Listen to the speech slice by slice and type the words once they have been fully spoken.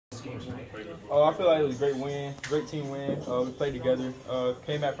teams tonight? Oh, I feel like it was a great win, great team win. We played together,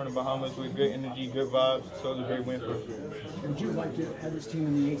 came back from the Bahamas with good energy, good vibes, so it was a great win for us. Would you like to have this team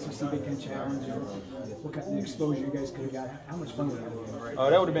in the ACC Big Ten Challenge? What kind of exposure you guys could have got? How much fun would that have been?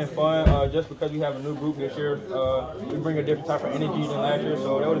 That would have been fun, just because we have a new group this year. We bring a different type of energy than last year,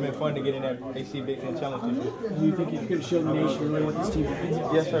 so that would have been fun to get in that ACC Big Ten Challenge this year. Do you think you could have shown the nation really what this team is?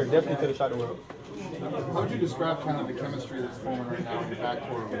 Yes, sir. Definitely could have shot the world. How would you describe kind of the chemistry that's forming right now in the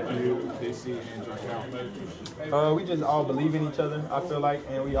backcourt with you, Casey, and Terquavion? We just all believe in each other, I feel like,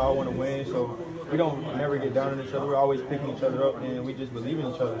 and we all want to win, so we don't never get down on each other. We're always picking each other up, and we just believe in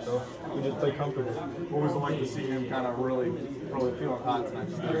each other, so we just play comfortable. What was it like to see him kind of really feeling hot tonight?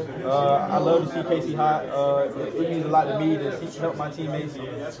 I love to see Casey hot. It means a lot to me to help my teammates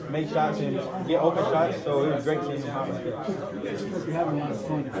make shots and get open shots, so it was great seeing him hot like that. You're having a lot of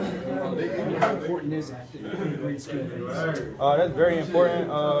fun. How important is that to play a great skill? That's very important.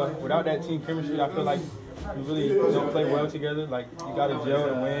 Without that team chemistry, I feel like you really don't play well together. Like, you got to gel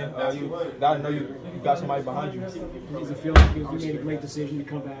and win. You got to know you got somebody behind you. Does it feel like you made a great decision to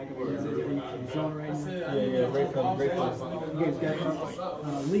come back? Are you feeling right now? Yeah, great feeling, great feeling. You guys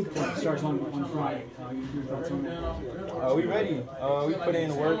got league play starts on Friday. Your thoughts on that? We ready. We put in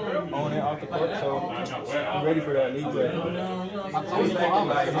the work on and off the court, so we're ready for that league play. You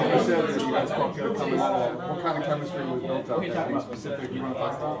said that you guys felt good coming out of that. What kind of chemistry was built up? Anything specific you want to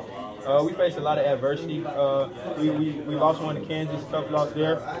talk about? We faced a lot of adversity. We lost one to Kansas, tough loss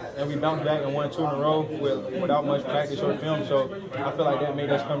there, and we bounced back and won 2 in a row without much practice or film. So I feel like that made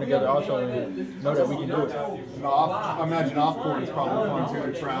us come together also and know that we can do it. I imagine off court is probably fun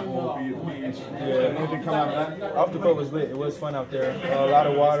too to travel, be at the beach. Yeah. Anything come out of that? Off the court was lit. It was fun out there. A lot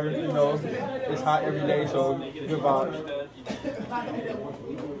of water. You know, it's hot every day, so good vibes.